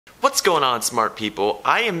What's going on, smart people?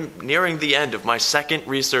 I am nearing the end of my second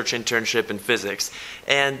research internship in physics,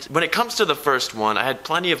 and when it comes to the first one, I had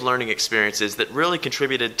plenty of learning experiences that really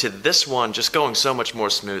contributed to this one just going so much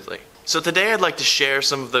more smoothly. So today I'd like to share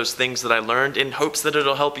some of those things that I learned in hopes that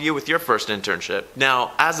it'll help you with your first internship.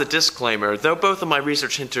 Now, as a disclaimer, though both of my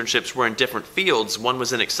research internships were in different fields, one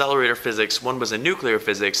was in accelerator physics, one was in nuclear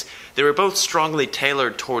physics, they were both strongly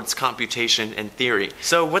tailored towards computation and theory.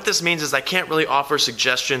 So what this means is I can't really offer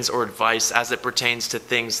suggestions or advice as it pertains to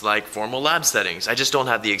things like formal lab settings. I just don't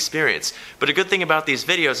have the experience. But a good thing about these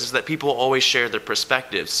videos is that people always share their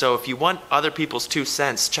perspectives. So if you want other people's 2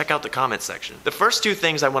 cents, check out the comment section. The first 2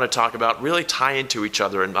 things I want to talk about really tie into each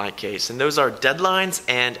other in my case, and those are deadlines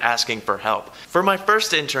and asking for help. For my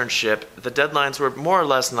first internship, the deadlines were more or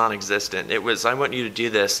less non-existent. It was, I want you to do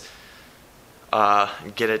this,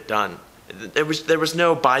 get it done. There was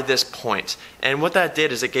no by this point. And what that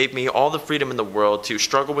did is it gave me all the freedom in the world to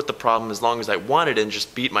struggle with the problem as long as I wanted and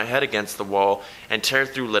just beat my head against the wall and tear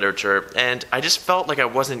through literature, and I just felt like I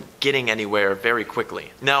wasn't getting anywhere very quickly.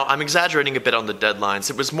 Now, I'm exaggerating a bit on the deadlines.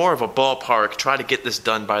 It was more of a ballpark, try to get this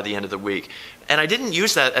done by the end of the week. And I didn't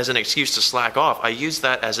use that as an excuse to slack off. I used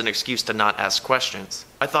that as an excuse to not ask questions.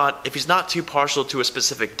 I thought, if he's not too partial to a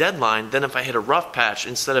specific deadline, then if I hit a rough patch,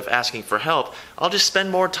 instead of asking for help, I'll just spend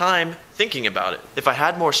more time thinking about it. If I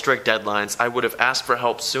had more strict deadlines, I would have asked for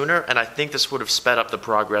help sooner, and I think this would have sped up the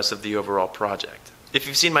progress of the overall project. If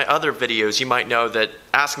you've seen my other videos, you might know that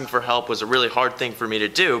asking for help was a really hard thing for me to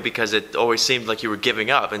do because it always seemed like you were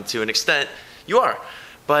giving up, and to an extent, you are.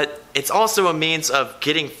 But it's also a means of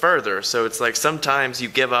getting further, so it's like sometimes you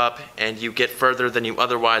give up and you get further than you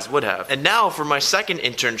otherwise would have. And now for my second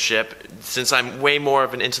internship, since I'm way more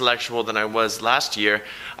of an intellectual than I was last year,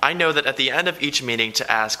 I know that at the end of each meeting to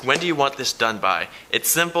ask, when do you want this done by? It's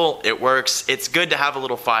simple, it works, it's good to have a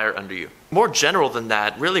little fire under you. More general than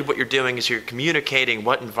that, really what you're doing is you're communicating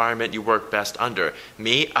what environment you work best under.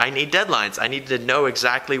 Me, I need deadlines. I need to know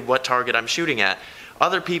exactly what target I'm shooting at.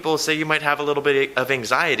 Other people say you might have a little bit of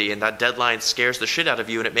anxiety and that deadline scares the shit out of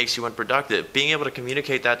you and it makes you unproductive. Being able to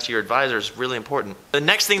communicate that to your advisor is really important. The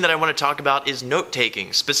next thing that I want to talk about is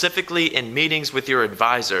note-taking, specifically in meetings with your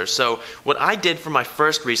advisor. So what I did for my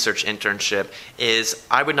first research internship is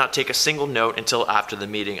I would not take a single note until after the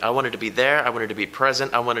meeting. I wanted to be there, I wanted to be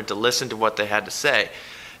present, I wanted to listen to what they had to say.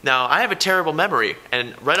 Now, I have a terrible memory,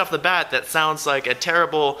 and right off the bat, that sounds like a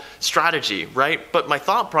terrible strategy, right? But my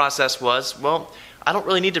thought process was, well, I don't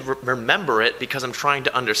really need to remember it because I'm trying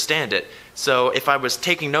to understand it. So if I was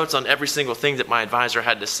taking notes on every single thing that my advisor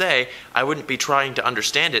had to say, I wouldn't be trying to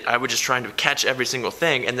understand it. I would just trying to catch every single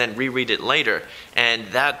thing and then reread it later. And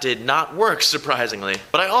that did not work, surprisingly.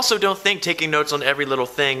 But I also don't think taking notes on every little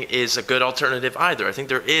thing is a good alternative either. I think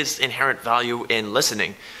there is inherent value in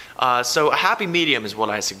listening. So a happy medium is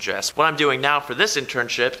what I suggest. What I'm doing now for this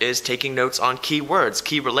internship is taking notes on key words,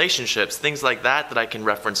 key relationships, things like that I can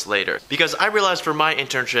reference later. Because I realized for my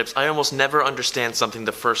internships, I almost never understand something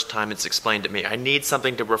the first time it's explained to me. I need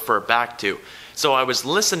something to refer back to. So I was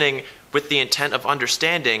listening with the intent of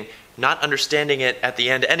understanding, not understanding it at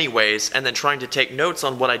the end anyways, and then trying to take notes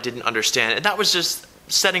on what I didn't understand. And that was just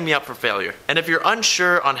setting me up for failure. And if you're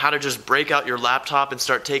unsure on how to just break out your laptop and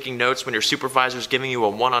start taking notes when your supervisor's giving you a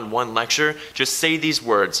one-on-one lecture, just say these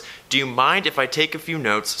words. Do you mind if I take a few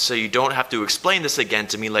notes so you don't have to explain this again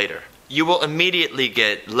to me later? You will immediately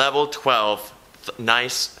get level 12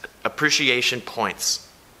 nice appreciation points.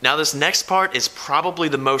 Now this next part is probably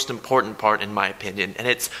the most important part in my opinion, and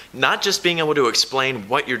it's not just being able to explain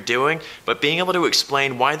what you're doing, but being able to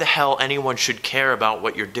explain why the hell anyone should care about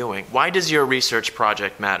what you're doing. Why does your research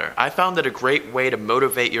project matter? I found that a great way to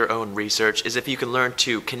motivate your own research is if you can learn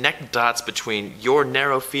to connect dots between your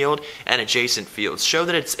narrow field and adjacent fields. Show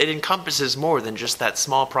that it encompasses more than just that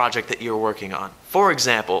small project that you're working on. For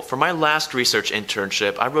example, for my last research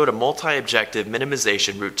internship, I wrote a multi-objective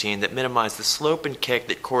minimization routine that minimized the slope and kick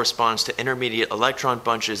that corresponds to intermediate electron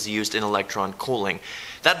bunches used in electron cooling.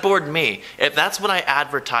 That bored me. If that's what I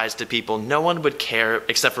advertised to people, no one would care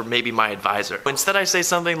except for maybe my advisor. Instead, I say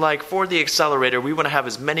something like, for the accelerator, we want to have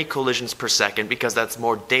as many collisions per second because that's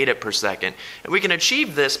more data per second. And we can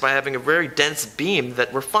achieve this by having a very dense beam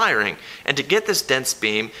that we're firing. And to get this dense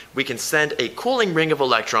beam, we can send a cooling ring of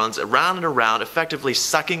electrons around and around, effectively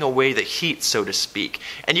sucking away the heat, so to speak.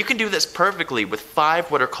 And you can do this perfectly with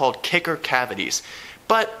 5 what are called kicker cavities.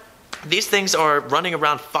 But these things are running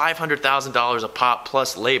around $500,000 a pop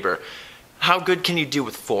plus labor. How good can you do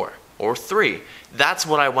with 4? or 3? That's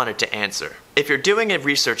what I wanted to answer. If you're doing a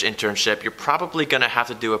research internship, you're probably going to have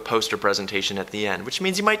to do a poster presentation at the end, which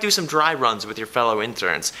means you might do some dry runs with your fellow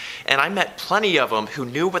interns. And I met plenty of them who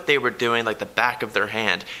knew what they were doing like the back of their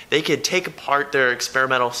hand. They could take apart their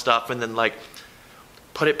experimental stuff and then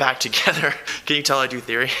put it back together. Can you tell I do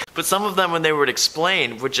theory? But some of them, when they would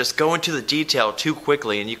explain, would just go into the detail too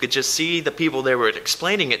quickly, and you could just see the people they were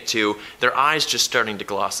explaining it to, their eyes just starting to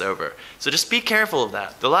gloss over. So just be careful of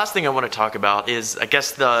that. The last thing I want to talk about is, I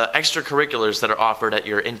guess, the extracurriculars that are offered at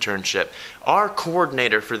your internship. Our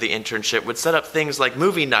coordinator for the internship would set up things like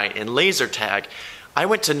movie night and laser tag. I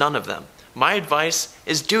went to none of them. My advice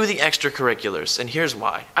is do the extracurriculars, and here's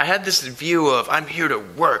why. I had this view of I'm here to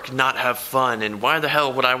work, not have fun, and why the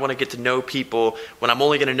hell would I want to get to know people when I'm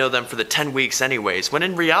only going to know them for the 10 weeks anyways, when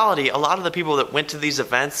in reality, a lot of the people that went to these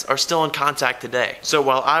events are still in contact today. So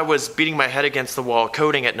while I was beating my head against the wall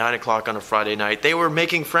coding at 9 o'clock on a Friday night, they were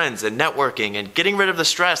making friends and networking and getting rid of the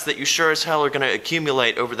stress that you sure as hell are going to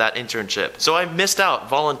accumulate over that internship. So I missed out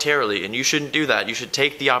voluntarily, and you shouldn't do that. You should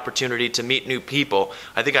take the opportunity to meet new people.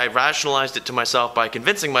 I think I rationalized it to myself by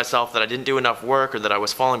convincing myself that I didn't do enough work or that I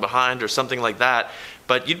was falling behind or something like that,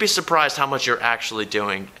 but you'd be surprised how much you're actually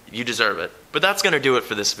doing. You deserve it. But that's going to do it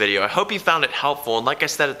for this video. I hope you found it helpful, and like I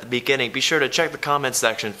said at the beginning, be sure to check the comment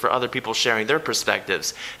section for other people sharing their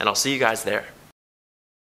perspectives, and I'll see you guys there.